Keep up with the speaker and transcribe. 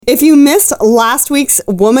If you missed last week's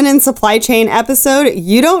Woman in Supply Chain episode,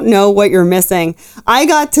 you don't know what you're missing. I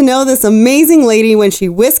got to know this amazing lady when she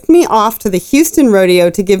whisked me off to the Houston Rodeo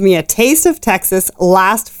to give me a taste of Texas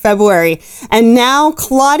last February. And now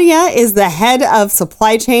Claudia is the head of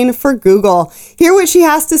supply chain for Google. Hear what she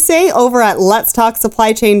has to say over at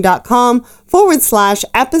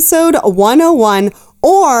letstalksupplychain.com/episode 101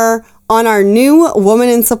 or on our new Woman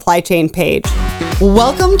in Supply Chain page.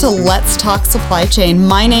 Welcome to Let's Talk Supply Chain.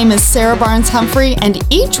 My name is Sarah Barnes-Humphrey, and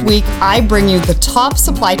each week I bring you the top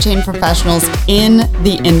supply chain professionals in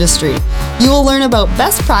the industry. You will learn about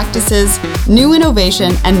best practices, new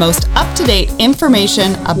innovation, and most up-to-date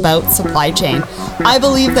information about supply chain. I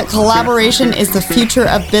believe that collaboration is the future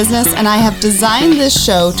of business, and I have designed this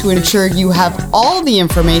show to ensure you have all the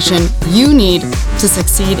information you need to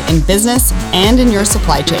succeed in business and in your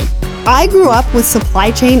supply chain. I grew up with supply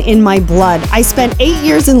chain in my blood. I spent 8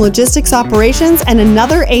 years in logistics operations and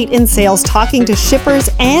another 8 in sales, talking to shippers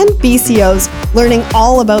and BCOs, learning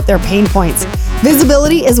all about their pain points.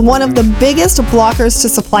 Visibility is one of the biggest blockers to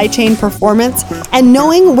supply chain performance, and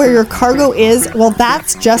knowing where your cargo is, well,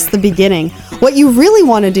 that's just the beginning. What you really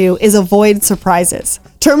want to do is avoid surprises.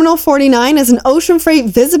 Terminal 49 is an ocean freight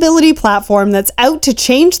visibility platform that's out to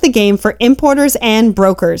change the game for importers and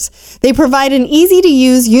brokers. They provide an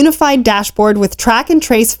easy-to-use unified dashboard with track and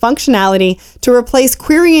trace functionality to replace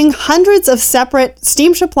querying hundreds of separate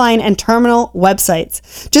steamship line and terminal websites.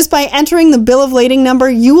 Just by entering the bill of lading number,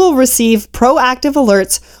 you will receive proactive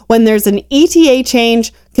alerts when there's an ETA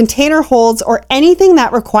change, container holds, or anything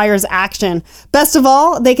that requires action. Best of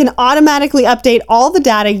all, they can automatically update all the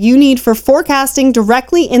data you need for forecasting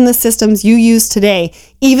directly in the systems you use today,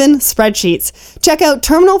 even spreadsheets. Check out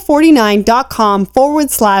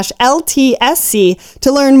terminal49.com/LTSC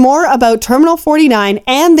to learn more about Terminal 49,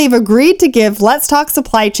 and they've agreed to give Let's Talk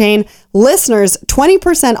Supply Chain listeners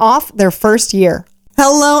 20% off their first year.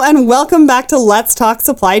 Hello and welcome back to Let's Talk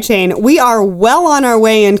Supply Chain. We are well on our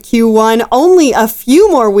way in Q1, only a few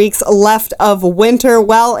more weeks left of winter.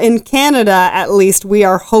 Well, in Canada, at least, we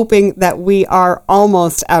are hoping that we are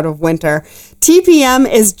almost out of winter. TPM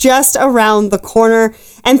is just around the corner,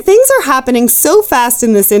 and things are happening so fast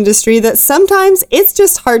in this industry that sometimes it's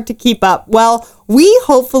just hard to keep up. Well, we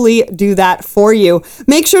hopefully do that for you.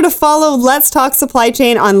 Make sure to follow Let's Talk Supply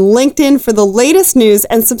Chain on LinkedIn for the latest news,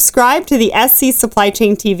 and subscribe to the SC Supply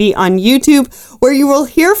Chain TV on YouTube, where you will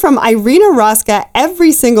hear from Irina Roska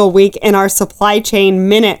every single week in our Supply Chain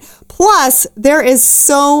Minute. Plus, there is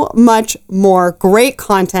so much more great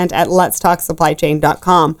content at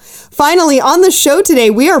letstalksupplychain.com. Finally, on the show today,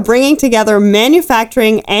 we are bringing together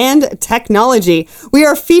manufacturing and technology. We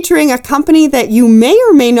are featuring a company that you may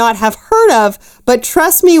or may not have heard of, but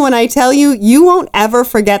trust me when I tell you, you won't ever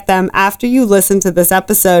forget them after you listen to this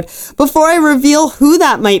episode. Before I reveal who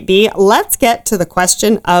that might be, let's get to the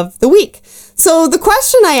question of the week. So the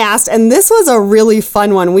question I asked, and this was a really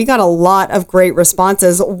fun one, we got a lot of great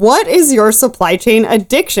responses. What is your supply chain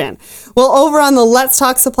addiction? Well, over on the Let's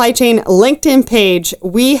Talk Supply Chain LinkedIn page,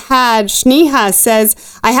 we had Shneha says,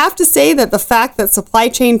 I have to say that the fact that supply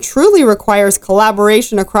chain truly requires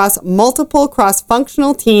collaboration across multiple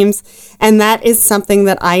cross-functional teams, and that is something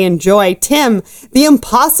that I enjoy. Tim, the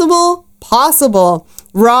impossible possible.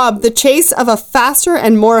 Rob, the chase of a faster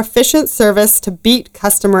and more efficient service to beat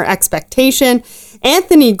customer expectation.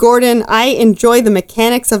 Anthony Gordon, I enjoy the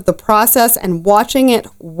mechanics of the process and watching it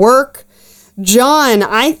work. John,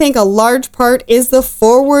 I think a large part is the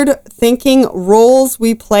forward-thinking roles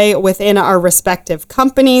we play within our respective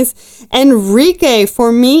companies. Enrique,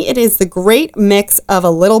 for me, it is the great mix of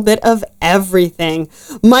a little bit of everything.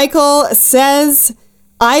 Michael says,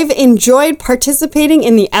 I've enjoyed participating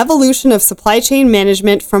in the evolution of supply chain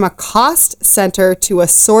management from a cost center to a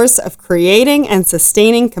source of creating and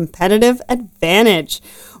sustaining competitive advantage.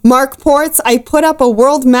 Mark Ports, I put up a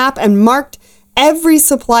world map and marked every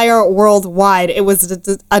supplier worldwide. It was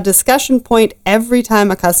a discussion point every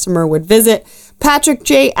time a customer would visit. Patrick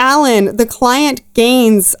J. Allen, the client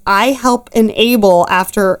gains I help enable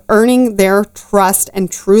after earning their trust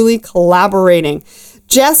and truly collaborating.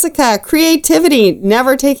 Jessica, creativity,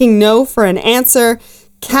 never taking no for an answer.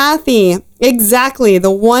 Kathy, exactly.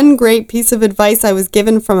 The one great piece of advice I was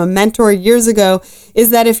given from a mentor years ago is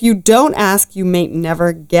that if you don't ask, you may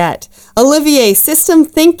never get. Olivier, system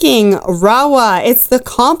thinking. Rawa, it's the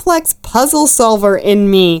complex puzzle solver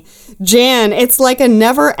in me. Jan, it's like a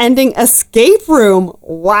never-ending escape room.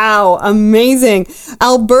 Wow, amazing.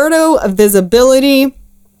 Alberto, visibility.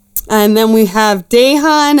 And then we have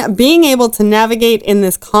Dehan, being able to navigate in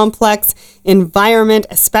this complex environment,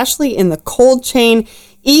 especially in the cold chain.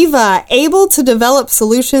 Eva, able to develop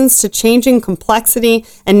solutions to changing complexity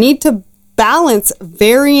and need to balance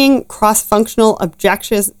varying cross-functional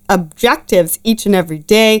objectives each and every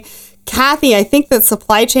day. Kathy, I think that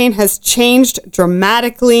supply chain has changed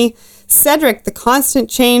dramatically. Cedric, the constant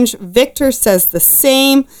change. Victor says the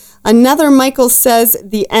same. Another Michael says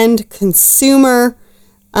the end consumer.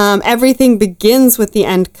 Everything begins with the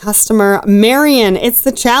end customer. Marion, it's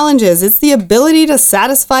the challenges. It's the ability to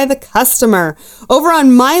satisfy the customer. Over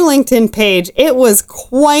on my LinkedIn page, it was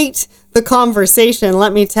quite the conversation,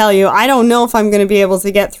 let me tell you. I don't know if I'm going to be able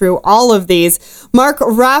to get through all of these. Mark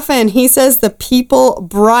Raffin, he says the people.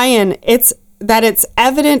 Brian, it's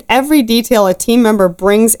evident every detail a team member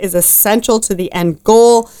brings is essential to the end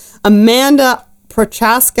goal. Amanda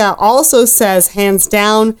Prochaska also says, hands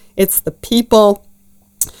down, it's the people.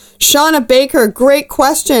 Shauna Baker, great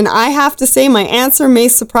question. I have to say my answer may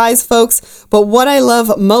surprise folks, but what I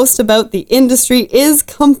love most about the industry is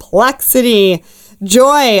complexity.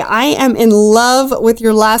 Joy, I am in love with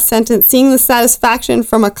your last sentence. Seeing the satisfaction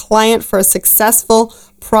from a client for a successful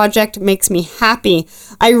project makes me happy.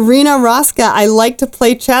 Irina Roska, I like to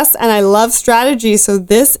play chess and I love strategy, so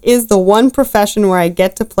this is the one profession where I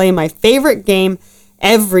get to play my favorite game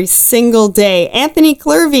every single day. Anthony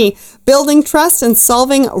Clervy, building trust and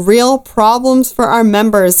solving real problems for our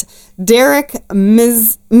members. Derek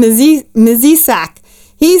Mizisak,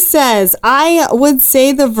 he says, I would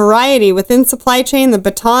say the variety within supply chain, the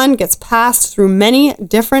baton gets passed through many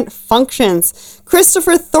different functions.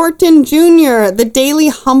 Christopher Thornton Jr., the daily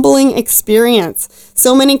humbling experience.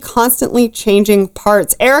 So many constantly changing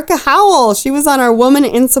parts. Erica Howell, she was on our Woman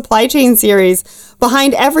in Supply Chain series.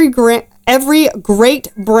 Behind every great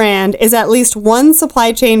brand is at least one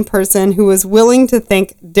supply chain person who is willing to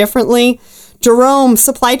think differently. Jerome,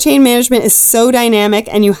 supply chain management is so dynamic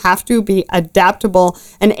and you have to be adaptable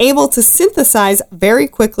and able to synthesize very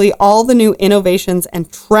quickly all the new innovations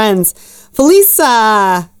and trends.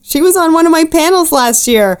 Felisa, she was on one of my panels last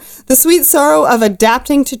year. The sweet sorrow of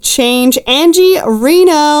adapting to change. Angie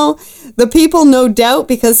Reno, the people, no doubt,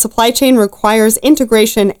 because supply chain requires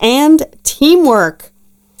integration and teamwork.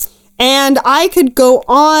 And I could go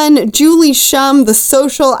on. Julie Shum, the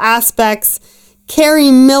social aspects.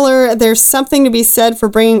 Carrie Miller, there's something to be said for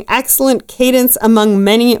bringing excellent cadence among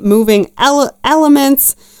many moving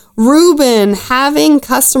elements. Ruben, having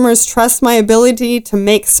customers trust my ability to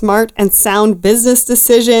make smart and sound business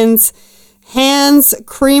decisions. Hans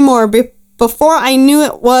Creemore, before I knew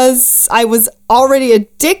I was already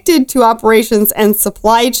addicted to operations and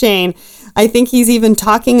supply chain. I think he's even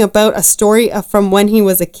talking about a story from when he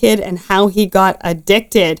was a kid and how he got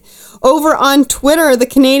addicted. Over on Twitter, the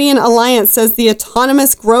Canadian Alliance says the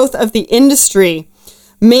autonomous growth of the industry.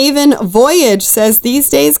 Maven Voyage says these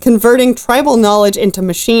days converting tribal knowledge into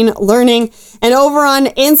machine learning. And over on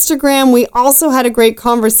Instagram, we also had a great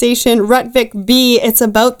conversation. Rutvik B, it's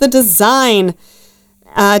about the design.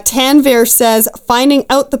 Tanvir says finding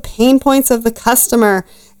out the pain points of the customer.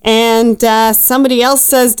 And somebody else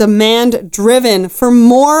says demand driven. For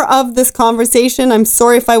more of this conversation, I'm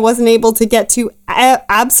sorry if I wasn't able to get to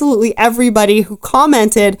absolutely everybody who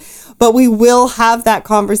commented, but we will have that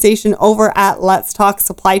conversation over at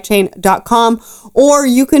letstalksupplychain.com, or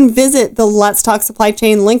you can visit the Let's Talk Supply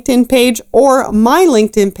Chain LinkedIn page or my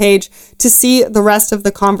LinkedIn page to see the rest of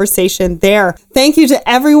the conversation there. Thank you to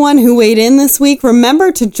everyone who weighed in this week.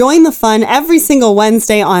 Remember to join the fun every single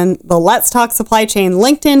Wednesday on the Let's Talk Supply Chain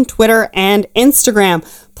LinkedIn, Twitter, and Instagram.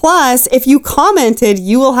 Plus, if you commented,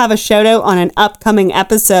 you will have a shout out on an upcoming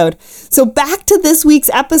episode. So back to this week's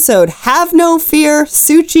episode. Have no fear,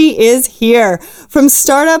 Suchi is here. From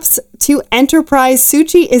startups to enterprise,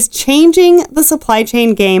 Suchi is changing the supply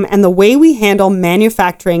chain game and the way we handle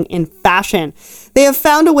manufacturing in fashion. They have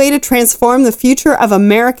found a way to transform the future of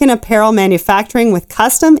American apparel manufacturing with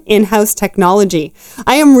custom in-house technology.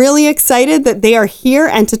 I am really excited that they are here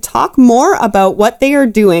and to talk more about what they are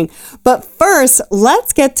doing. But first,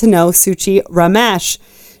 let's get to know Suchi Ramesh.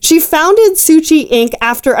 She founded Suchi Inc.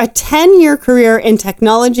 after a 10-year career in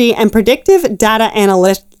technology and predictive data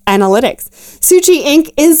analytics. Suchi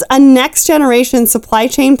Inc. is a next-generation supply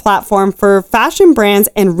chain platform for fashion brands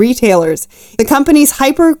and retailers. The company's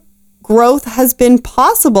hyper growth has been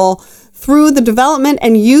possible through the development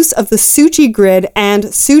and use of the Suchi Grid and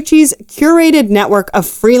Suchi's curated network of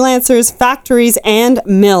freelancers, factories, and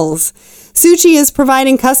mills. Suchi is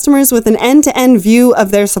providing customers with an end-to-end view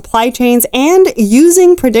of their supply chains and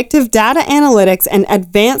using predictive data analytics and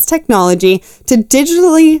advanced technology to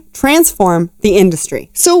digitally transform the industry.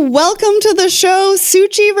 So welcome to the show,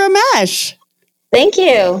 Suchi Ramesh. Thank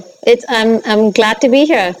you. I'm glad to be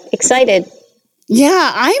here. Excited.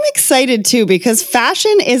 Yeah, I'm excited too because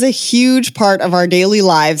fashion is a huge part of our daily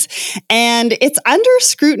lives and it's under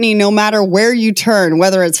scrutiny no matter where you turn,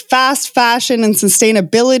 whether it's fast fashion and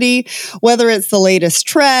sustainability, whether it's the latest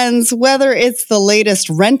trends, whether it's the latest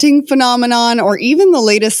renting phenomenon, or even the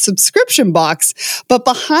latest subscription box. But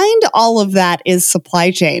behind all of that is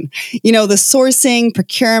supply chain. You know, the sourcing,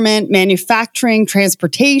 procurement, manufacturing,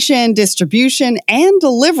 transportation, distribution, and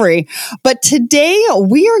delivery. But today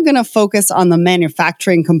we are going to focus on the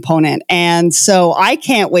manufacturing component. And so I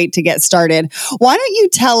can't wait to get started. Why don't you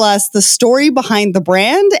tell us the story behind the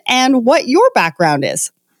brand and what your background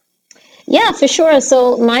is? Yeah, for sure.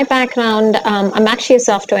 So my background, I'm actually a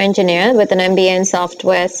software engineer with an MBA in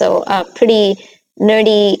software. So pretty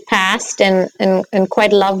nerdy past and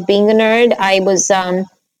quite love being a nerd.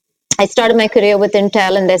 I started my career with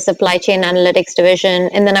Intel in their supply chain analytics division.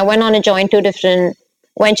 And then I went on to join two different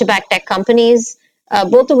venture-backed tech companies,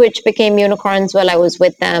 both of which became unicorns while I was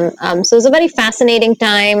with them. So it was a very fascinating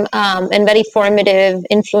time and very formative,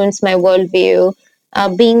 influenced my worldview,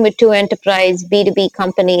 being with two enterprise B2B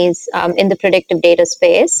companies in the predictive data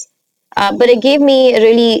space. But it gave me a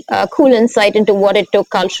really cool insight into what it took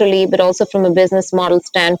culturally, but also from a business model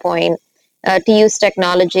standpoint to use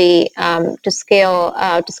technology to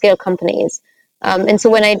scale companies. And so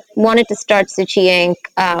when I wanted to start Suchi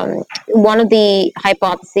Inc., one of the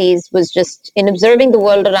hypotheses was just in observing the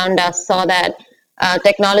world around us, saw that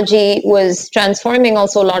technology was transforming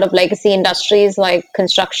also a lot of legacy industries like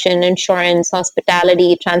construction, insurance,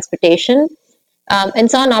 hospitality, transportation, and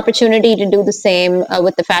saw an opportunity to do the same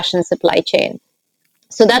with the fashion supply chain.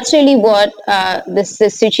 So that's really what this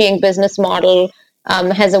Suchi Inc. business model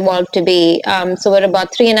has evolved to be. So we're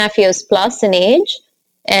about 3.5 years plus in age.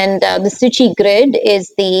 And the Suchi Grid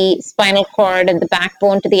is the spinal cord and the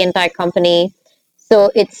backbone to the entire company.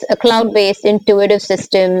 So it's a cloud-based intuitive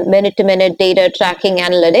system, minute-to-minute data tracking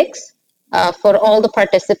analytics for all the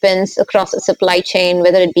participants across the supply chain,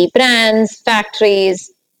 whether it be brands,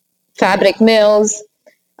 factories, fabric mills.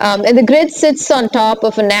 And the grid sits on top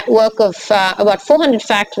of a network of about 400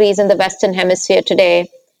 factories in the Western Hemisphere today.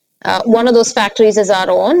 One of those factories is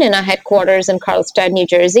our own in our headquarters in Carlsbad, New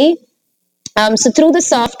Jersey. So through the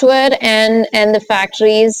software and the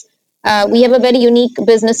factories, we have a very unique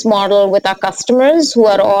business model with our customers who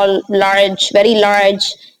are all large, very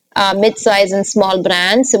large, mid-size and small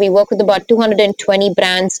brands. So we work with about 220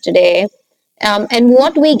 brands today. And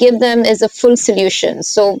what we give them is a full solution.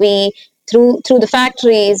 So we, through the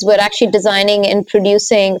factories, we're actually designing and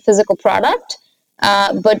producing physical product.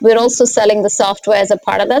 But we're also selling the software as a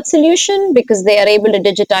part of that solution because they are able to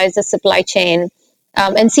digitize the supply chain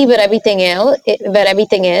and see where everything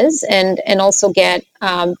is, and also get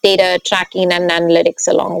data tracking and analytics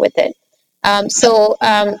along with it. As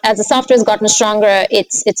the software has gotten stronger,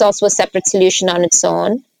 it's also a separate solution on its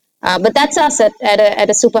own. But that's us at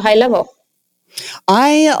a super high level.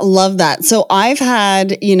 I love that. So I've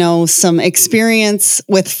had, some experience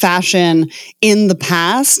with fashion in the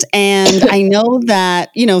past, and I know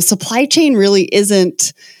that, supply chain really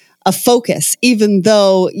isn't a focus, even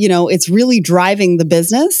though, it's really driving the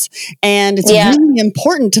business and it's really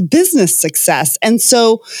important to business success. And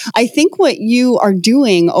so I think what you are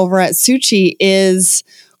doing over at Suchi is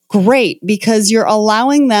great because you're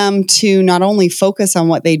allowing them to not only focus on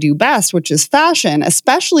what they do best, which is fashion,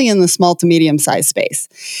 especially in the small to medium sized space.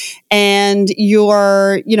 And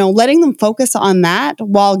you're, letting them focus on that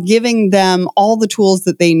while giving them all the tools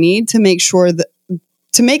that they need to make sure that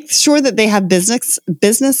they have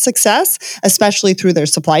business success, especially through their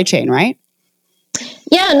supply chain, right?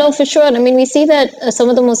 Yeah, no, for sure. I mean, we see that some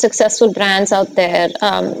of the most successful brands out there,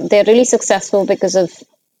 they're really successful because of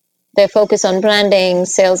their focus on branding,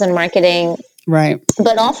 sales, and marketing. Right.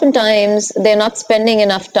 But oftentimes, they're not spending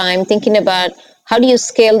enough time thinking about how do you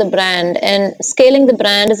scale the brand. And scaling the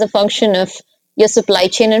brand is a function of your supply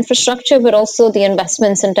chain infrastructure, but also the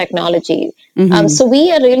investments in technology. Mm-hmm. So we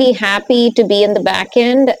are really happy to be in the back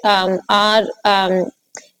end.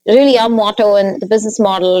 Really our motto and the business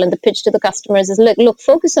model and the pitch to the customers is look,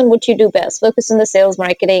 focus on what you do best. Focus on the sales,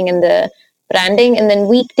 marketing, and the branding, and then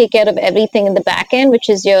we take care of everything in the back end, which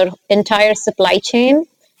is your entire supply chain,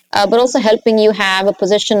 but also helping you have a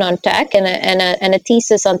position on tech and a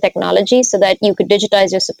thesis on technology so that you could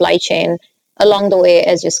digitize your supply chain along the way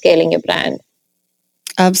as you're scaling your brand.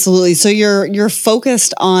 Absolutely. So you're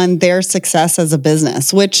focused on their success as a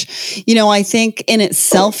business, which, I think in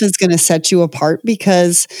itself is going to set you apart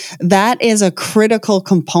because that is a critical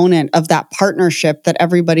component of that partnership that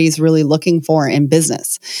everybody's really looking for in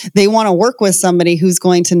business. They want to work with somebody who's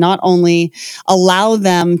going to not only allow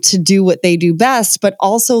them to do what they do best, but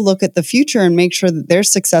also look at the future and make sure that they're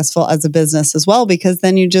successful as a business as well. Because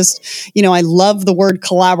then you just, I love the word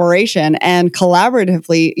collaboration, and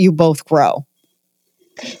collaboratively you both grow.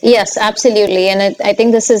 Yes, absolutely, and I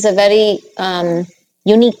think this is a very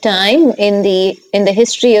unique time in the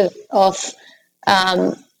history of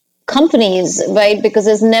companies, right? Because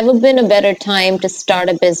there's never been a better time to start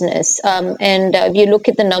a business. And if you look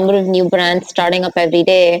at the number of new brands starting up every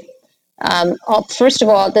day, first of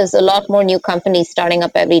all, there's a lot more new companies starting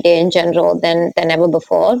up every day in general than ever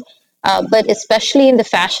before. But especially in the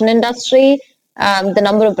fashion industry, the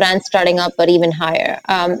number of brands starting up are even higher.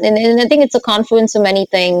 And I think it's a confluence of many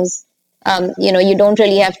things. You don't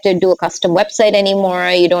really have to do a custom website anymore.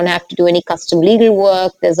 You don't have to do any custom legal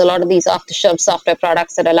work. There's a lot of these off-the-shelf software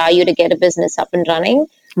products that allow you to get a business up and running.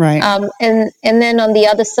 Right. And then on the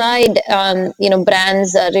other side,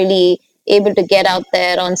 brands are really able to get out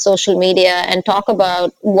there on social media and talk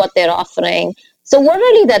about what they're offering. So we're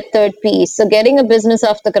really that third piece. So getting a business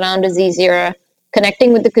off the ground is easier.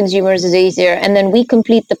 Connecting with the consumers is easier. And then we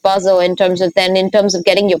complete the puzzle in terms of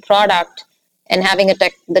getting your product and having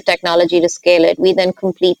the technology to scale it. We then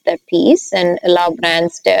complete that piece and allow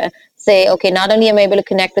brands to say, okay, not only am I able to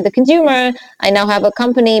connect with the consumer, I now have a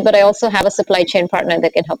company, but I also have a supply chain partner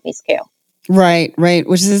that can help me scale. Right,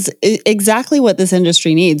 which is exactly what this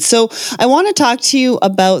industry needs. So I want to talk to you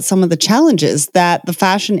about some of the challenges that the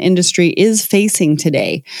fashion industry is facing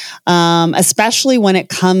today, especially when it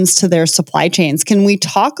comes to their supply chains. Can we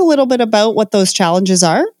talk a little bit about what those challenges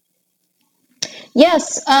are?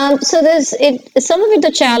 Yes. So some of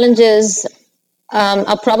the challenges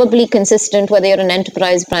are probably consistent whether you're an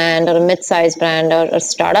enterprise brand or a mid-sized brand or a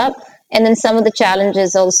startup. And then some of the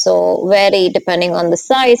challenges also vary depending on the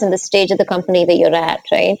size and the stage of the company that you're at,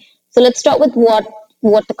 right? So let's start with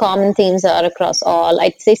what the common themes are across all.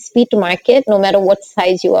 I'd say speed to market. No matter what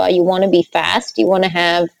size you are, you want to be fast. You want to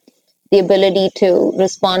have the ability to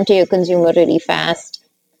respond to your consumer really fast.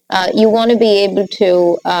 You want to be able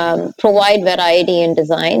to provide variety in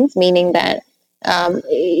designs, meaning that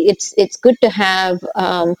it's good to have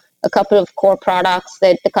a couple of core products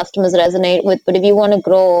that the customers resonate with. But if you want to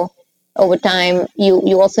grow over time,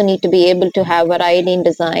 you also need to be able to have variety in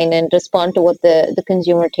design and respond to what the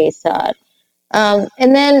consumer tastes are.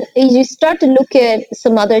 And then you start to look at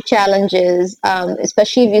some other challenges,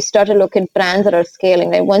 especially if you start to look at brands that are scaling.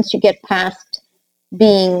 Right? Once you get past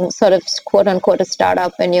being sort of quote unquote a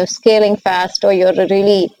startup and you're scaling fast, or you're a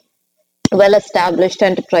really well-established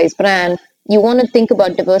enterprise brand, you want to think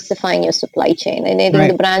about diversifying your supply chain. And I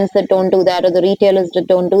think the brands that don't do that, or the retailers that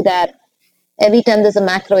don't do that, every time there's a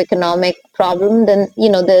macroeconomic problem, then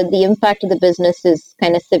the impact of the business is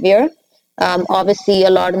kind of severe. Obviously,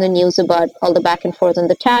 a lot in the news about all the back and forth on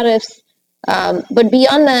the tariffs. But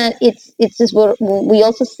beyond that, it's just we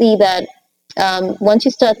also see that once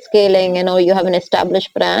you start scaling and or you have an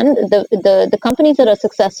established brand, the companies that are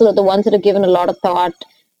successful are the ones that have given a lot of thought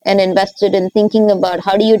and invested in thinking about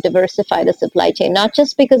how do you diversify the supply chain, not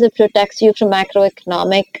just because it protects you from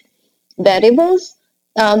macroeconomic variables,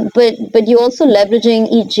 but you're also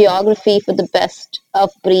leveraging each geography for the best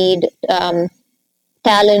of breed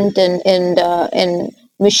talent and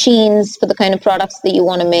machines for the kind of products that you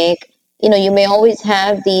want to make. You may always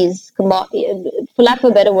have these, for lack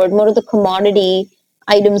of a better word, more of the commodity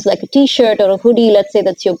items like a T-shirt or a hoodie, let's say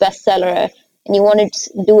that's your bestseller, and you want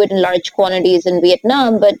to do it in large quantities in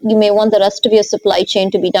Vietnam, but you may want the rest of your supply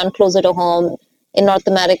chain to be done closer to home in North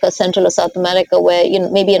America, Central or South America, where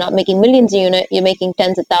maybe you're not making millions of units, you're making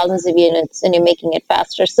tens of thousands of units, and you're making it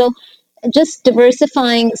faster. So just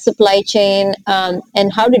diversifying supply chain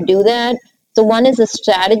and how to do that. So one is a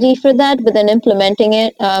strategy for that, but then implementing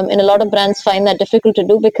it, and a lot of brands find that difficult to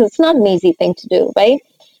do because it's not an easy thing to do, right?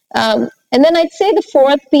 And then I'd say the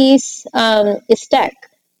fourth piece is tech.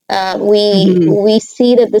 We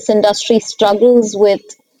see that this industry struggles with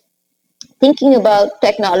thinking about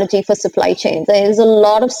technology for supply chains. There's a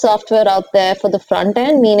lot of software out there for the front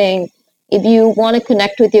end, meaning if you want to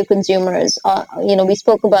connect with your consumers, we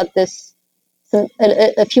spoke about this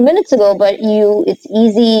a few minutes ago, but it's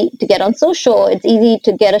easy to get on social, it's easy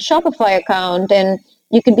to get a Shopify account, and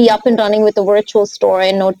you could be up and running with a virtual store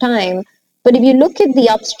in no time. But if you look at the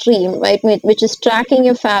upstream, right, which is tracking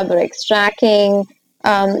your fabrics, tracking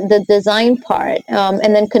the design part,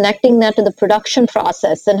 and then connecting that to the production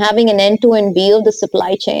process and having an end-to-end view of the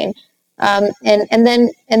supply chain, And then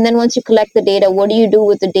once you collect the data, what do you do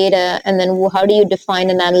with the data? And then how do you define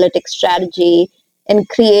an analytics strategy and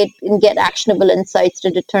create and get actionable insights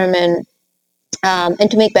to determine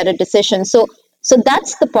and to make better decisions? So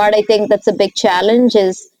that's the part I think that's a big challenge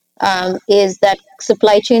is that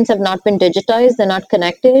supply chains have not been digitized, they're not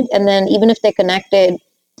connected, and then even if they're connected,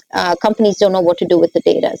 companies don't know what to do with the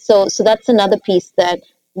data. So that's another piece that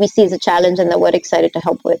we see as a challenge and that we're excited to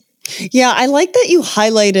help with. Yeah, I like that you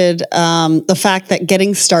highlighted the fact that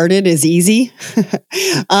getting started is easy,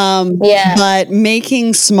 but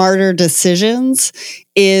making smarter decisions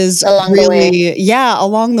is along the way.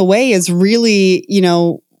 along the way is really,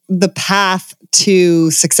 the path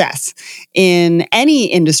to success in any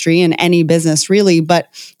industry, in any business, really, but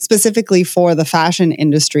specifically for the fashion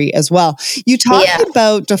industry as well. You talked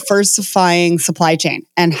about diversifying supply chain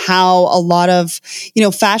and how a lot of,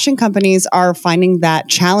 fashion companies are finding that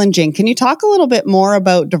challenging. Can you talk a little bit more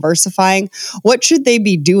about diversifying? What should they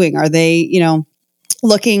be doing? Are they,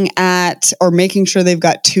 looking at or making sure they've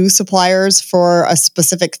got two suppliers for a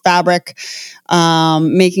specific fabric,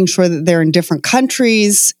 making sure that they're in different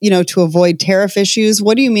countries, to avoid tariff issues?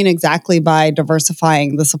 What do you mean exactly by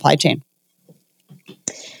diversifying the supply chain?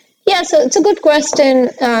 Yeah, so it's a good question.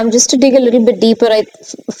 Just to dig a little bit deeper,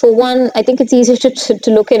 for one, I think it's easier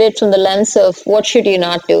to look at it from the lens of what should you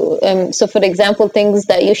not do. So, for example, things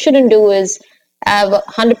that you shouldn't do is have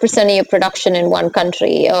 100% of your production in one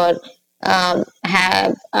country, or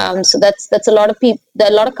so that's a lot of people. There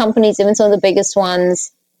are a lot of companies, even some of the biggest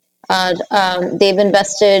ones, they've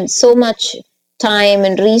invested so much time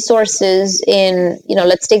and resources in,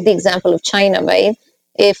 let's take the example of China, right?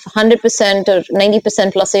 If 100% or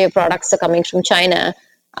 90% plus of your products are coming from China,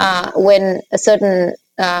 when a certain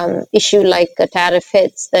issue like a tariff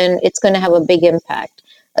hits, then it's going to have a big impact.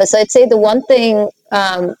 So I'd say the one thing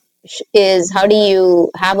is, how do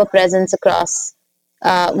you have a presence across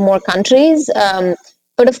more countries?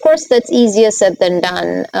 But of course, that's easier said than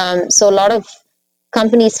done. So a lot of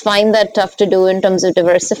companies find that tough to do in terms of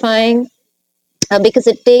diversifying, because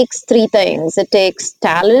it takes three things. It takes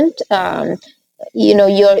talent.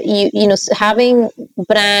 Having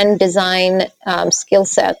brand design skill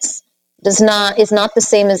sets is not the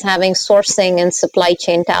same as having sourcing and supply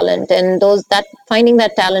chain talent, and finding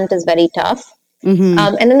that talent is very tough. Mm-hmm.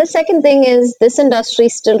 And then the second thing is, this industry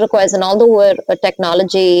still requires, and although we're a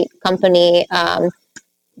technology company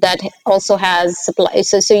that also has supply,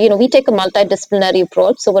 so we take a multidisciplinary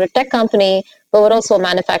approach. So we're a tech company, but we're also a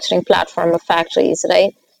manufacturing platform of factories,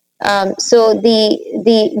 right? So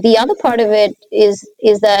the other part of it is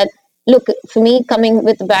that, look, for me, coming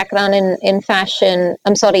with a background in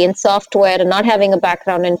software, and not having a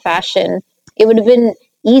background in fashion, it would have been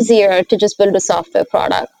easier to just build a software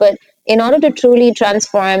product. But in order to truly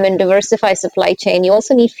transform and diversify supply chain, you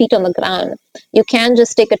also need feet on the ground. You can't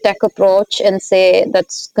just take a tech approach and say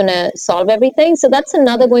that's going to solve everything. So that's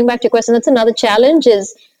going back to your question, that's another challenge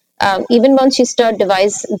is, even once you start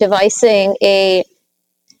devising a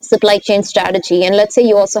supply chain strategy, and let's say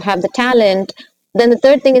you also have the talent, then the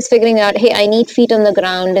third thing is figuring out, hey, I need feet on the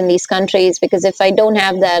ground in these countries, because if I don't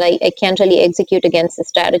have that, I can't really execute against the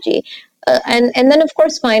strategy. And then, of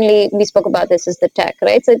course, finally, we spoke about this, is the tech,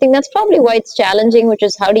 right? So I think that's probably why it's challenging, which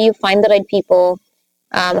is, how do you find the right people?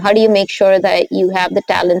 How do you make sure that you have the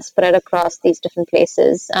talent spread across these different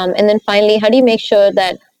places? And then finally, how do you make sure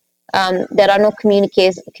that there are no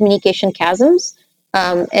communication chasms?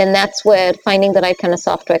 And that's where finding the right kind of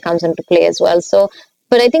software comes into play as well. So,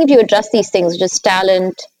 but I think if you address these things, just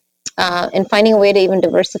talent, and finding a way to even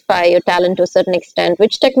diversify your talent to a certain extent,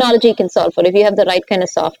 which technology can solve for. If you have the right kind of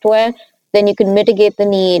software, then you can mitigate the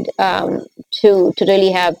need to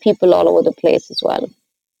really have people all over the place as well.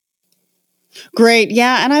 Great.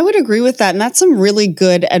 Yeah. And I would agree with that. And that's some really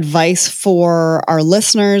good advice for our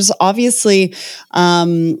listeners. Obviously,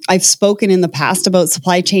 I've spoken in the past about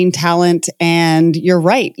supply chain talent, and you're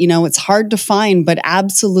right. It's hard to find, but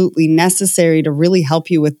absolutely necessary to really help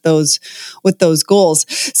you with those goals.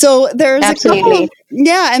 So there's absolutely.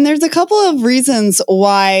 And there's a couple of reasons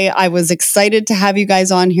why I was excited to have you guys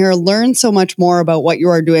on here, learn so much more about what you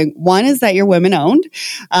are doing. One is that you're women owned,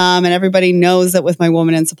 and everybody knows that with my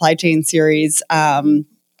Women in Supply Chain series.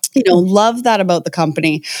 Love that about the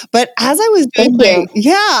company. But as I was doing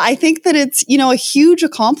I think that it's, a huge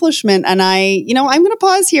accomplishment. And I'm going to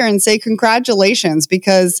pause here and say congratulations,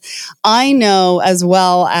 because I know, as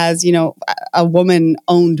well as, a woman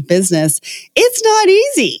owned business, it's not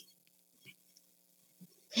easy.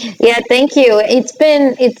 Yeah, thank you. It's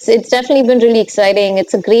definitely been really exciting.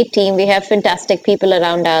 It's a great team. We have fantastic people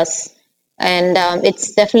around us, and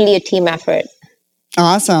it's definitely a team effort.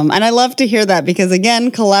 Awesome. And I love to hear that because,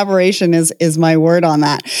 again, collaboration is my word on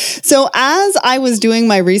that. So as I was doing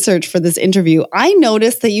my research for this interview, I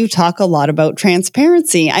noticed that you talk a lot about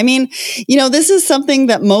transparency. I mean, this is something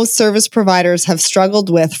that most service providers have struggled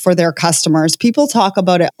with for their customers. People talk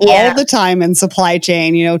about it all the time in supply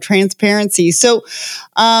chain, transparency. So,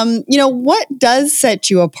 what does set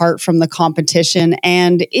you apart from the competition?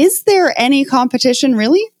 And is there any competition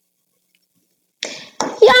really?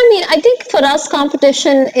 Yeah, I mean, I think for us,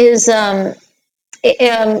 competition is it's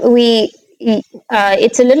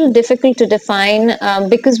a little difficult to define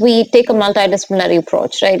because we take a multidisciplinary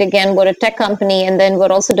approach, right? Again, we're a tech company, and then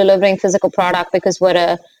we're also delivering physical product because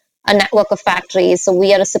we're a network of factories. So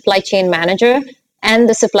we are a supply chain manager and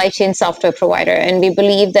the supply chain software provider, and we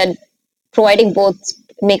believe that providing both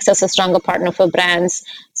makes us a stronger partner for brands.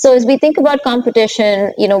 So as we think about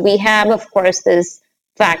competition, we have, of course, these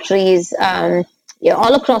factories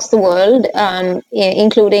all across the world,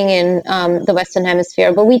 including in the Western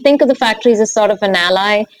Hemisphere. But we think of the factories as sort of an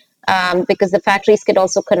ally because the factories could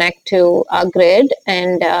also connect to our grid,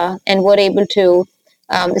 and we're able to,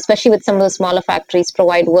 especially with some of the smaller factories,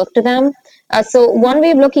 provide work to them. So one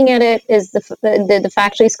way of looking at it is the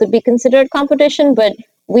factories could be considered competition, but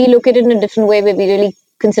we look at it in a different way where we really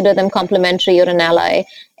consider them complementary or an ally.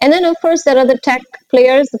 And then, of course, there are the tech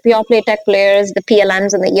players, the pure play tech players, the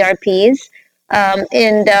PLMs and the ERPs.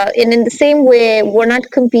 And in the same way, we're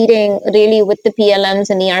not competing really with the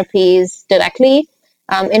PLMs and ERPs directly.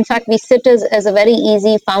 In fact, we sit as a very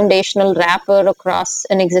easy foundational wrapper across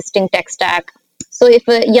an existing tech stack. So if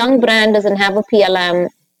a young brand doesn't have a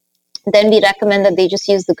PLM, then we recommend that they just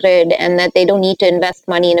use the grid and that they don't need to invest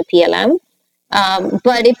money in a PLM.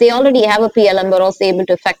 But if they already have a PLM, we're also able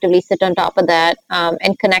to effectively sit on top of that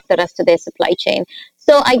and connect the rest of their supply chain.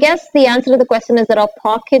 So I guess the answer to the question is there are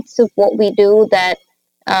pockets of what we do that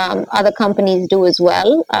other companies do as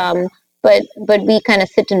well. But we kind of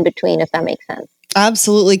sit in between, if that makes sense.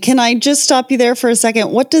 Absolutely. Can I just stop you there for a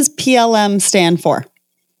second? What does PLM stand for?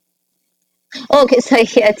 Okay, so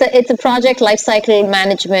yeah, it's a project lifecycle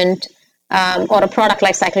management or a product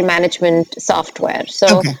lifecycle management software.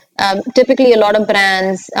 So typically, a lot of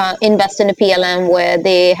brands invest in a PLM where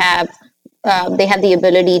they have the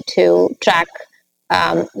ability to track.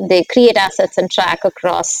 They create assets and track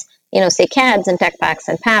across, say CADs and tech packs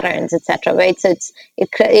and patterns, etc. Right? So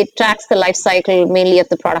it tracks the life cycle mainly of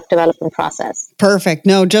the product development process. Perfect.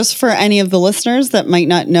 No, just for any of the listeners that might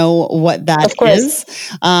not know what that is,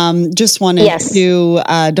 just wanted to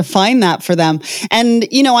define that for them. And,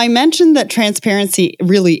 I mentioned that transparency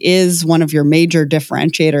really is one of your major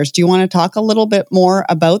differentiators. Do you want to talk a little bit more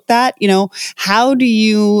about that? How do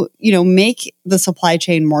you, make the supply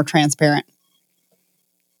chain more transparent?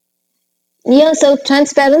 Yeah, so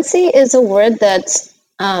transparency is a word that's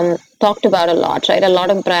talked about a lot, right? A lot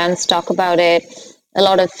of brands talk about it. A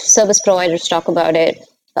lot of service providers talk about it.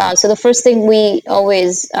 So the first thing we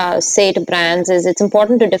always say to brands is it's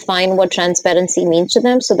important to define what transparency means to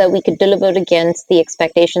them so that we could deliver against the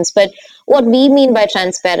expectations. But what we mean by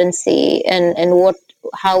transparency and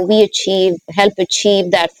how we help achieve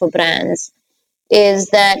that for brands is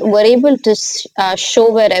that we're able to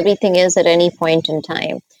show where everything is at any point in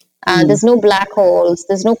time. There's no black holes.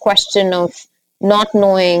 There's no question of not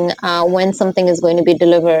knowing when something is going to be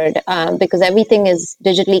delivered because everything is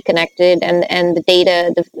digitally connected and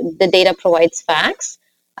the data provides facts.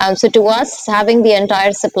 So to us, having the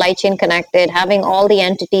entire supply chain connected, having all the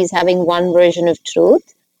entities having one version of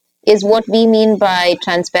truth is what we mean by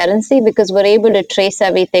transparency because we're able to trace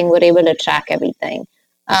everything, we're able to track everything.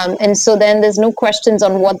 And so then there's no questions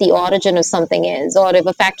on what the origin of something is, or if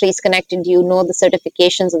a factory is connected, you know the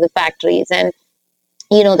certifications of the factories and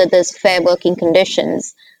you know that there's fair working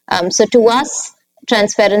conditions. So to us,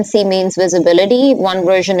 transparency means visibility, one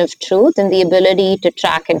version of truth, and the ability to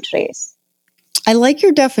track and trace. I like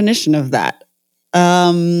your definition of that.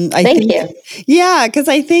 Thank you. Yeah, because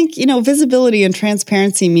I think, visibility and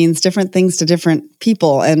transparency means different things to different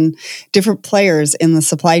people and different players in the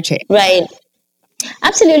supply chain. Right.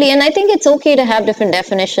 Absolutely. And I think it's okay to have different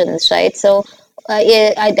definitions, right? So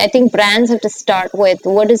I think brands have to start with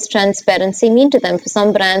what does transparency mean to them? For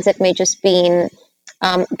some brands, it may just mean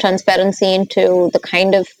transparency into the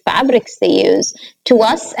kind of fabrics they use. To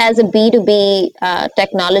us, as a B2B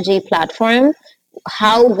technology platform,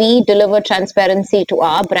 how we deliver transparency to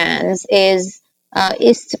our brands is a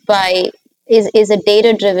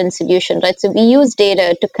data-driven solution, right? So we use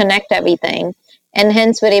data to connect everything. And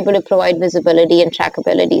hence, we're able to provide visibility and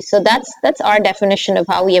trackability. So that's our definition of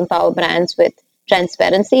how we empower brands with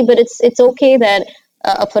transparency. But it's okay that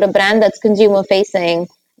for a brand that's consumer facing,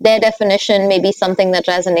 their definition may be something that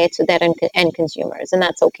resonates with their end consumers, and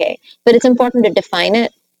that's okay. But it's important to define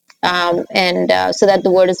it, and so that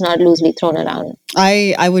the word is not loosely thrown around.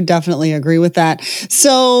 I would definitely agree with that.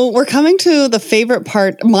 So we're coming to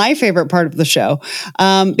my favorite part of the show,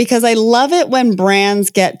 because I love it when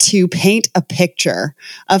brands get to paint a picture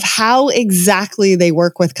of how exactly they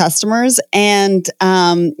work with customers, and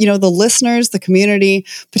the listeners, the community,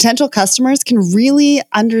 potential customers can really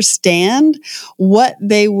understand what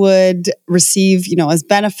they would receive, as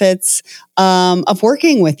benefits of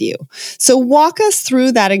working with you. So walk us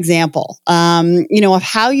through that example, of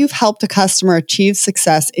how you've helped a customer achieve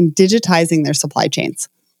success in digitizing their supply chains.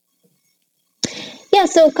 Yeah,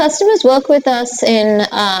 so customers work with us in,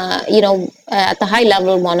 at the high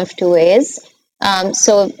level, one of two ways.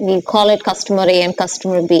 So we call it customer A and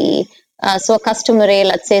customer B. So a customer A,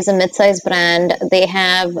 let's say, is a mid-sized brand. They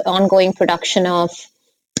have ongoing production of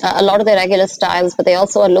a lot of their regular styles, but they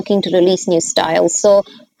also are looking to release new styles. So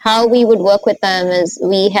how we would work with them is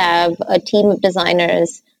we have a team of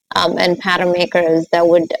designers and pattern makers that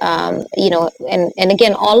would, and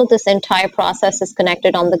again, all of this entire process is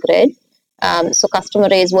connected on the grid. So customer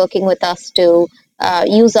A is working with us to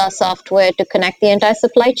use our software to connect the entire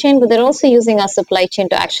supply chain, but they're also using our supply chain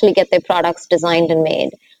to actually get their products designed and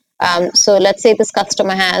made. So let's say this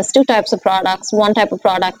customer has two types of products. One type of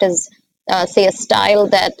product is, say, a style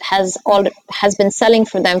that has been selling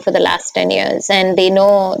for them for the last 10 years, and they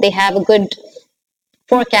know they have a good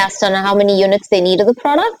forecast on how many units they need of the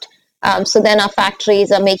product. So then our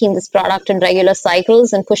factories are making this product in regular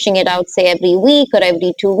cycles and pushing it out, say, every week or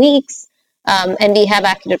every 2 weeks. And we have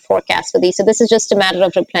accurate forecasts for these. So this is just a matter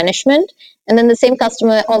of replenishment. And then the same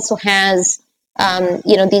customer also has,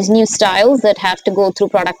 these new styles that have to go through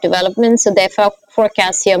product development. So their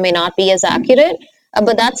forecasts here may not be as accurate,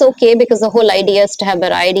 but that's okay, because the whole idea is to have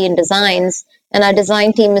variety in designs. And our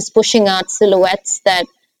design team is pushing out silhouettes that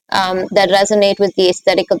resonate with the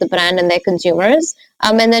aesthetic of the brand and their consumers.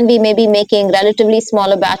 And then we may be making relatively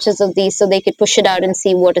smaller batches of these so they could push it out and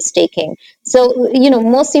see what is taking. So,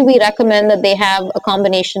 mostly we recommend that they have a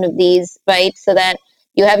combination of these, right? So that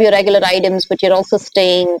you have your regular items, but you're also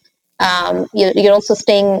staying close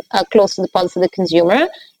to the pulse of the consumer.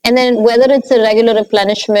 And then whether it's a regular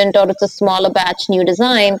replenishment or it's a smaller batch new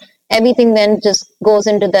design, everything then just goes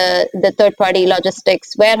into the third-party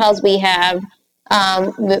logistics warehouse we have,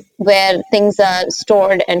 where things are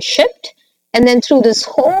stored and shipped. And then through this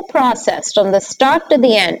whole process, from the start to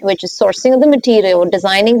the end, which is sourcing of the material,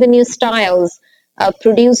 designing the new styles,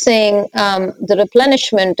 producing the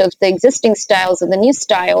replenishment of the existing styles and the new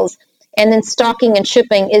styles, and then stocking and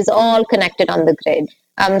shipping, is all connected on the grid.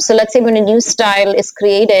 So let's say when a new style is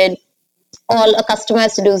created, all a customer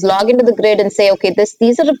has to do is log into the grid and say, okay,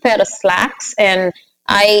 these are a pair of slacks, and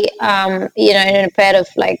I, in a pair of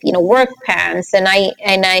work pants, and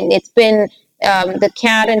it's been, the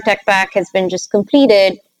CAD and tech pack has been just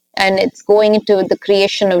completed, and it's going into the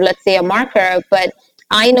creation of, let's say, a marker. But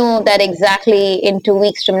I know that exactly in 2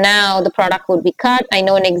 weeks from now, the product would be cut. I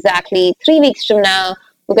know in exactly 3 weeks from now,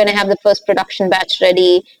 we're going to have the first production batch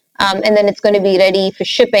ready. And then it's going to be ready for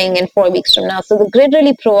shipping in 4 weeks from now. So the grid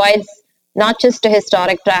really provides not just a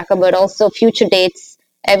historic tracker, but also future dates,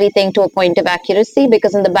 everything to a point of accuracy,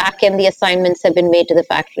 because in the back end, the assignments have been made to the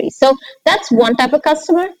factory. So that's one type of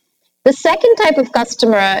customer. The second type of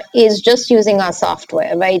customer is just using our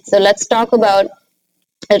software, right? So let's talk about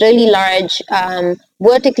a really large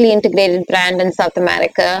vertically integrated brand in South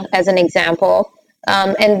America as an example.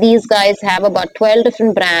 And these guys have about 12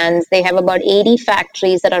 different brands. They have about 80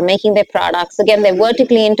 factories that are making their products. Again, they're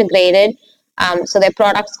vertically integrated. So their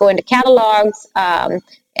products go into catalogs,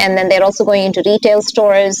 and then they're also going into retail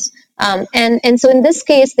stores. And so in this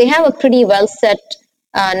case, they have a pretty well set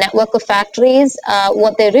network of factories.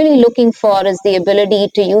 What they're really looking for is the ability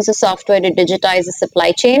to use the software to digitize the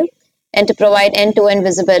supply chain and to provide end-to-end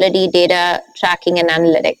visibility, data tracking, and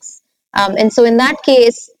analytics. And so in that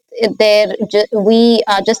case, we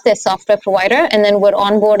are just their software provider, and then we're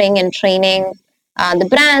onboarding and training the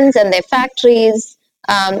brands and their factories.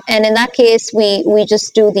 And in that case, we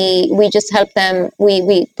just help them.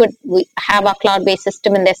 We have our cloud-based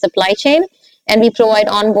system in their supply chain, and we provide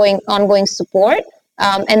ongoing support.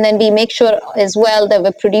 And then we make sure as well that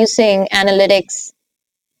we're producing analytics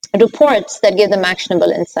reports that give them actionable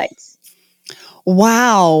insights.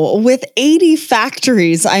 Wow. With 80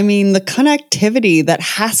 factories, I mean, the connectivity that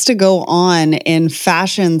has to go on in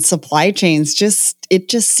fashion supply chains, it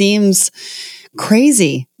just seems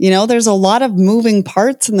crazy. There's a lot of moving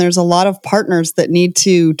parts, and there's a lot of partners that need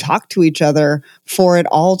to talk to each other for it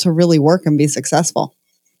all to really work and be successful.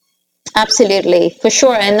 Absolutely, for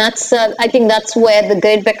sure. And that's, I think that's where the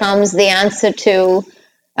grid becomes the answer to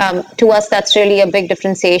us. That's really a big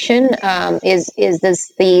differentiation. Is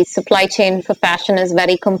this the supply chain for fashion is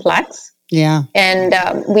very complex. Yeah. And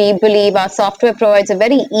we believe our software provides a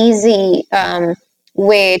very easy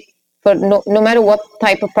way for no matter what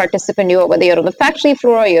type of participant you are, whether you're on the factory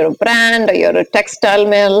floor, you're a brand, or you're a textile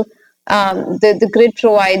mill, the grid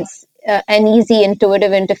provides an easy,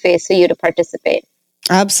 intuitive interface for you to participate.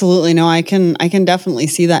 Absolutely. No, I can definitely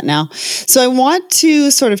see that now. So I want to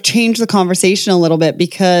sort of change the conversation a little bit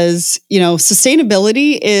because,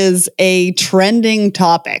 sustainability is a trending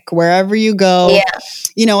topic wherever you go. Yeah.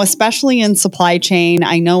 Especially in supply chain.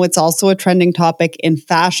 I know it's also a trending topic in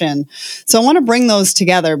fashion. So I want to bring those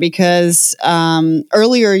together because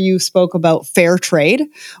earlier you spoke about fair trade,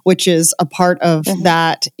 which is a part of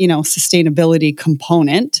that, sustainability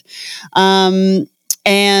component.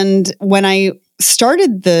 And when I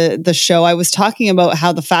started the show, I was talking about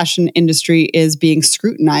how the fashion industry is being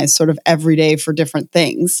scrutinized sort of every day for different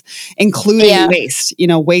things, including waste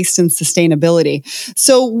and sustainability.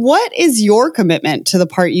 So what is your commitment to the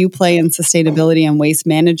part you play in sustainability and waste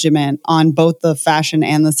management on both the fashion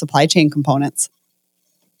and the supply chain components?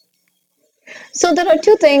 So there are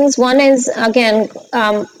two things. One is, again,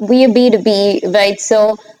 we are B2B, right?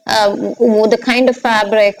 So the kind of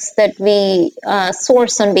fabrics that we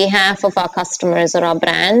source on behalf of our customers or our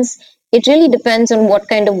brands, it really depends on what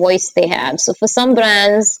kind of voice they have. So for some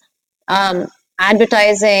brands,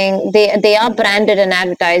 advertising, they are branded and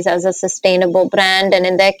advertised as a sustainable brand. And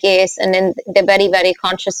in their case, they're very, very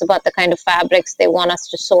conscious about the kind of fabrics they want us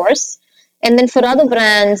to source. And then for other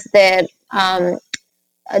brands, their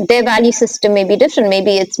value system may be different.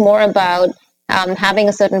 Maybe it's more about having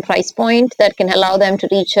a certain price point that can allow them to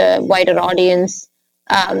reach a wider audience.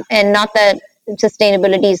 And not that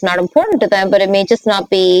sustainability is not important to them, but it may just not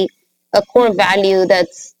be a core value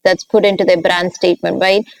that's put into their brand statement,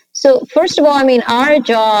 right? So first of all, I mean, our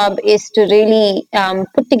job is to really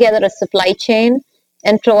put together a supply chain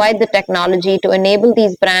and provide the technology to enable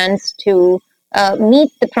these brands to meet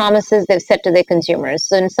the promises they've set to their consumers.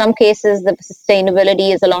 So in some cases, the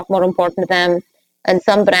sustainability is a lot more important to them. And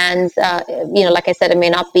some brands, like I said, it may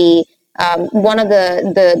not be one of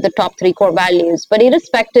the top three core values. But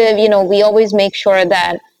irrespective, we always make sure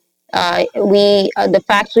that the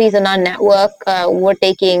factories in our network, we're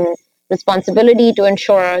taking responsibility to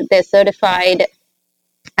ensure they're certified.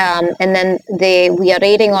 And then we are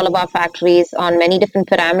rating all of our factories on many different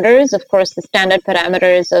parameters. Of course, the standard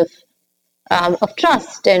parameters of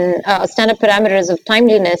trust and standard parameters of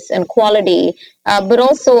timeliness and quality, but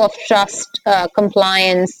also of trust,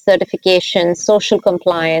 compliance, certification, social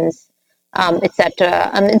compliance, etc.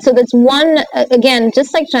 And so that's one, again,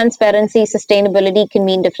 just like transparency, sustainability can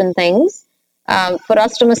mean different things. For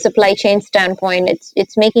us, from a supply chain standpoint,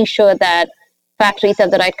 it's making sure that factories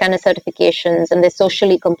have the right kind of certifications and they're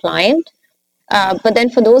socially compliant. But then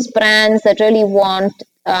for those brands that really want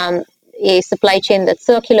a supply chain that's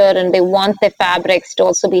circular and they want their fabrics to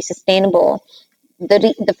also be sustainable,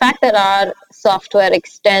 the fact that our software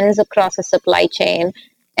extends across a supply chain,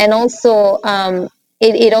 and also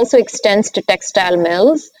it also extends to textile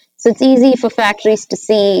mills. So it's easy for factories to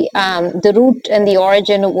see the root and the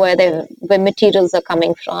origin of where materials are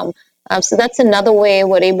coming from. So that's another way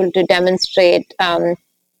we're able to demonstrate.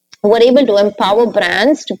 We're able to empower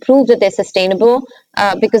brands to prove that they're sustainable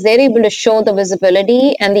because they're able to show the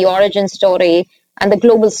visibility and the origin story and the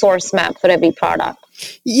global source map for every product.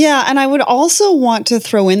 Yeah, and I would also want to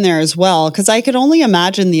throw in there as well, because I could only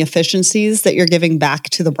imagine the efficiencies that you're giving back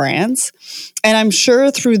to the brands. And I'm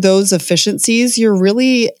sure through those efficiencies, you're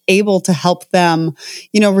really able to help them,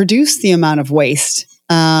 reduce the amount of waste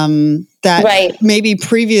that maybe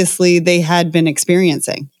previously they had been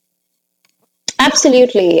experiencing.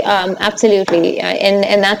 Absolutely.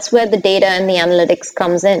 And that's where the data and the analytics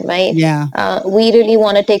comes in, right? Yeah. We really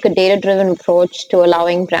want to take a data-driven approach to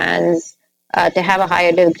allowing brands to have a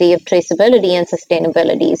higher degree of traceability and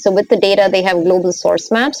sustainability. So with the data, they have global source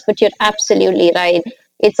maps, but you're absolutely right.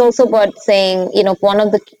 It's also about saying, one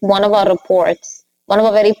of our reports, one of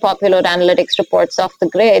our very popular analytics reports off the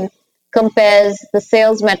grid compares the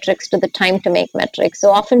sales metrics to the time to make metrics. So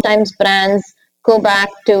oftentimes brands go back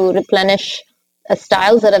to replenish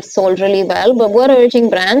styles that have sold really well, but we're urging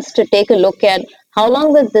brands to take a look at how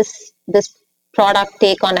long does this product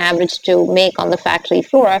take on average to make on the factory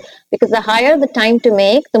floor, because the higher the time to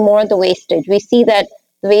make, the more the wastage. We see that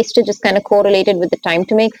the wastage is kind of correlated with the time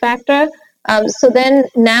to make factor. So then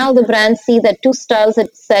now the brands see that two styles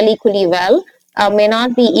that sell equally well may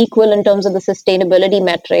not be equal in terms of the sustainability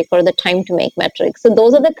metric or the time to make metric. So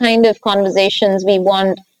those are the kind of conversations we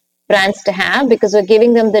want brands to have, because we're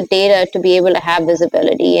giving them the data to be able to have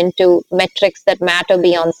visibility into metrics that matter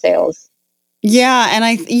beyond sales. Yeah,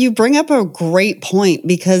 and you bring up a great point,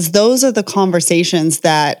 because those are the conversations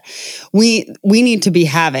that we need to be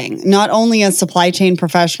having, not only as supply chain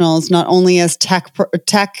professionals, not only as tech,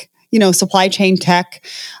 supply chain tech,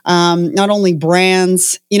 not only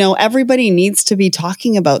brands, everybody needs to be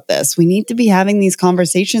talking about this. We need to be having these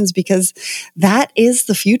conversations, because that is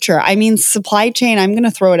the future. I mean, supply chain, I'm going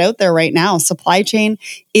to throw it out there right now. Supply chain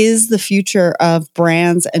is the future of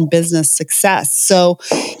brands and business success. So,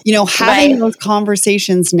 having those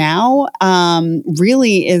conversations now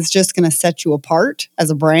really is just going to set you apart as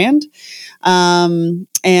a brand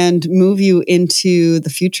and move you into the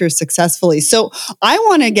future successfully. So I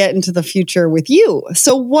want to get into the future with you.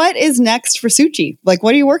 So what is next for Suchi? Like,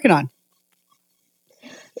 what are you working on?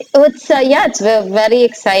 We're very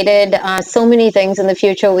excited. So many things in the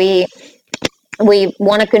future. We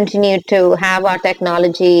want to continue to have our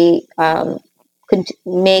technology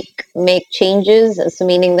make changes. So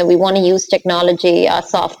meaning that we want to use technology, our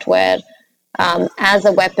software, as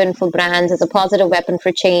a weapon for brands, as a positive weapon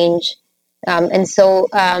for change. And so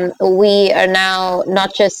we are now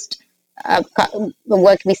not just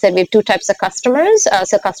what we said, we have two types of customers.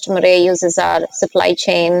 So customer A uses our supply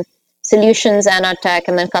chain solutions and our tech,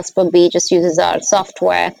 and then customer B just uses our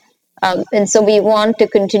software. And so we want to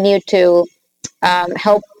continue to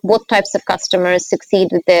help both types of customers succeed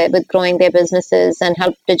with growing their businesses and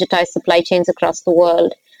help digitize supply chains across the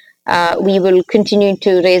world. We will continue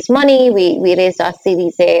to raise money. We raised our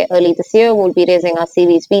Series A early this year. We'll be raising our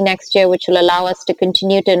Series B next year, which will allow us to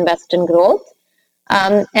continue to invest in growth.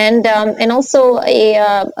 And also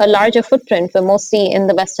a larger footprint. We're mostly in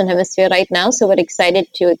the Western Hemisphere right now, so we're excited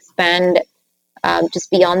to expand just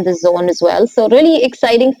beyond the zone as well. So really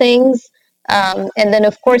exciting things. And then,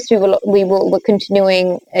 of course, we're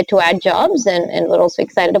continuing to add jobs, and we're also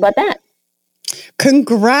excited about that.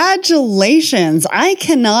 Congratulations. I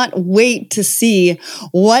cannot wait to see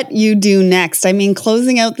what you do next. I mean,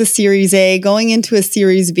 closing out the Series A, going into a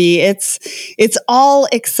Series B, it's all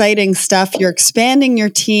exciting stuff. You're expanding your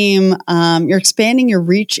team, you're expanding your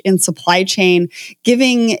reach in supply chain,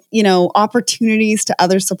 giving, opportunities to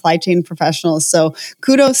other supply chain professionals. So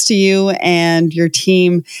kudos to you and your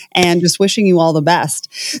team, and just wishing you all the best.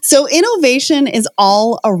 So innovation is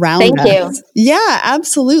all around us. Thank you. Yeah,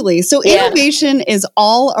 absolutely. So innovation is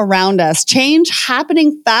all around us. Change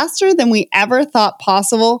happening faster than we ever thought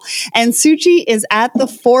possible. And Suchi is at the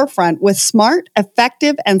forefront with smart,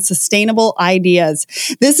 effective, and sustainable ideas.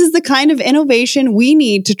 This is the kind of innovation we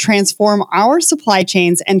need to transform our supply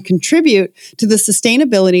chains and contribute to the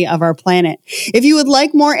sustainability of our planet. If you would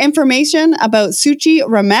like more information about Suchi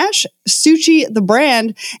Ramesh, Suchi the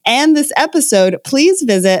brand, and this episode, please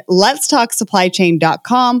visit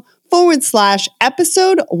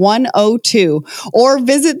letstalksupplychain.com/episode 102, or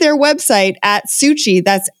visit their website at Suchi,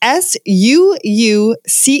 that's SUUCHI.com.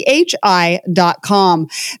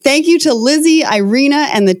 Thank you to Lizzie, Irina,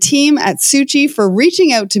 and the team at Suchi for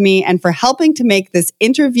reaching out to me and for helping to make this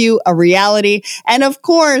interview a reality. And of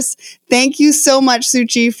course, thank you so much,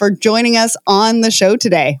 Suchi, for joining us on the show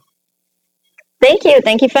today. Thank you.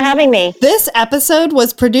 Thank you for having me. This episode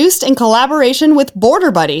was produced in collaboration with Border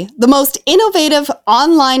Buddy, the most innovative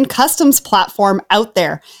online customs platform out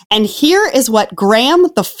there. And here is what Graham,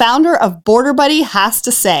 the founder of Border Buddy, has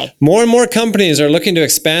to say. More and more companies are looking to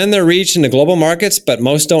expand their reach into global markets, but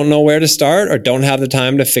most don't know where to start or don't have the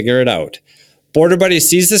time to figure it out. Border Buddy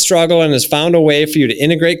sees the struggle and has found a way for you to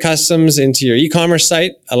integrate customs into your e-commerce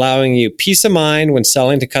site, allowing you peace of mind when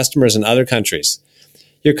selling to customers in other countries.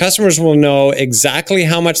 Your customers will know exactly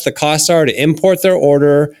how much the costs are to import their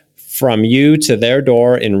order from you to their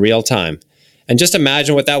door in real time. And just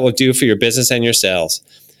imagine what that will do for your business and your sales.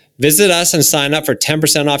 Visit us and sign up for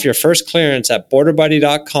 10% off your first clearance at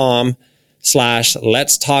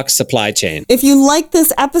borderbuddy.com/letstalksupplychain. If you like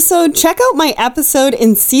this episode, check out my episode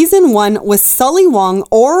in season 1 with Sully Wong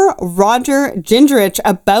or Roger Gingerich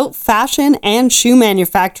about fashion and shoe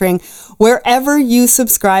manufacturing, wherever you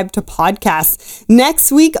subscribe to podcasts.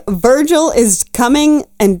 Next week, Virgil is coming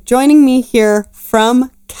and joining me here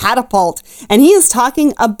from Catapult, and he is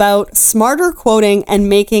talking about smarter quoting and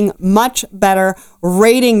making much better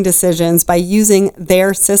rating decisions by using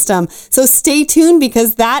their system. So stay tuned,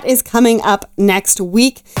 because that is coming up next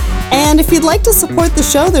week. And if you'd like to support the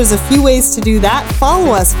show, there's a few ways to do that.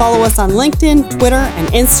 Follow us on LinkedIn, Twitter, and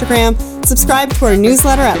Instagram. Subscribe to our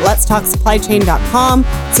newsletter at letstalksupplychain.com.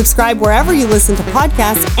 Subscribe wherever you listen to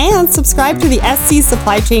podcasts, and subscribe to the SC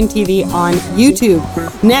Supply Chain TV on YouTube.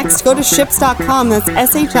 Next, go to ships.com. That's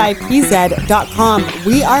shipz.com.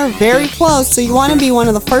 We are very close, so you want to be one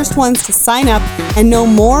of the first ones to sign up and know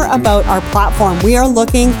more about our platform. We are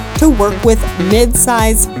looking to work with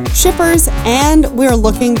mid-size shippers, and we're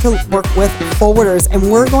looking to work with forwarders,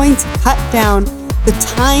 and we're going to cut down the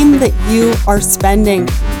time that you are spending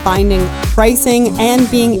finding pricing and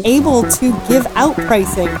being able to give out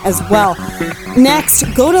pricing as well. Next,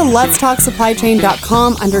 go to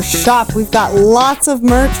letstalksupplychain.com under shop. We've got lots of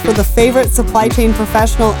merch for the favorite supply chain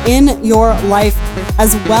professional in your life,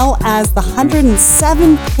 as well as the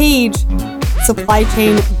 107-page supply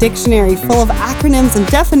chain dictionary full of acronyms and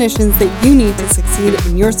definitions that you need to succeed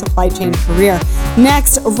in your supply chain career.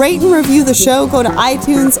 Next, rate and review the show. Go to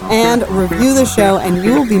iTunes and review the show, and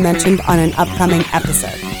you will be mentioned on an upcoming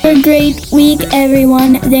episode. Have a great week,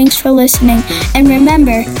 everyone. Thanks for listening. And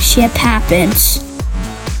remember, ship happens.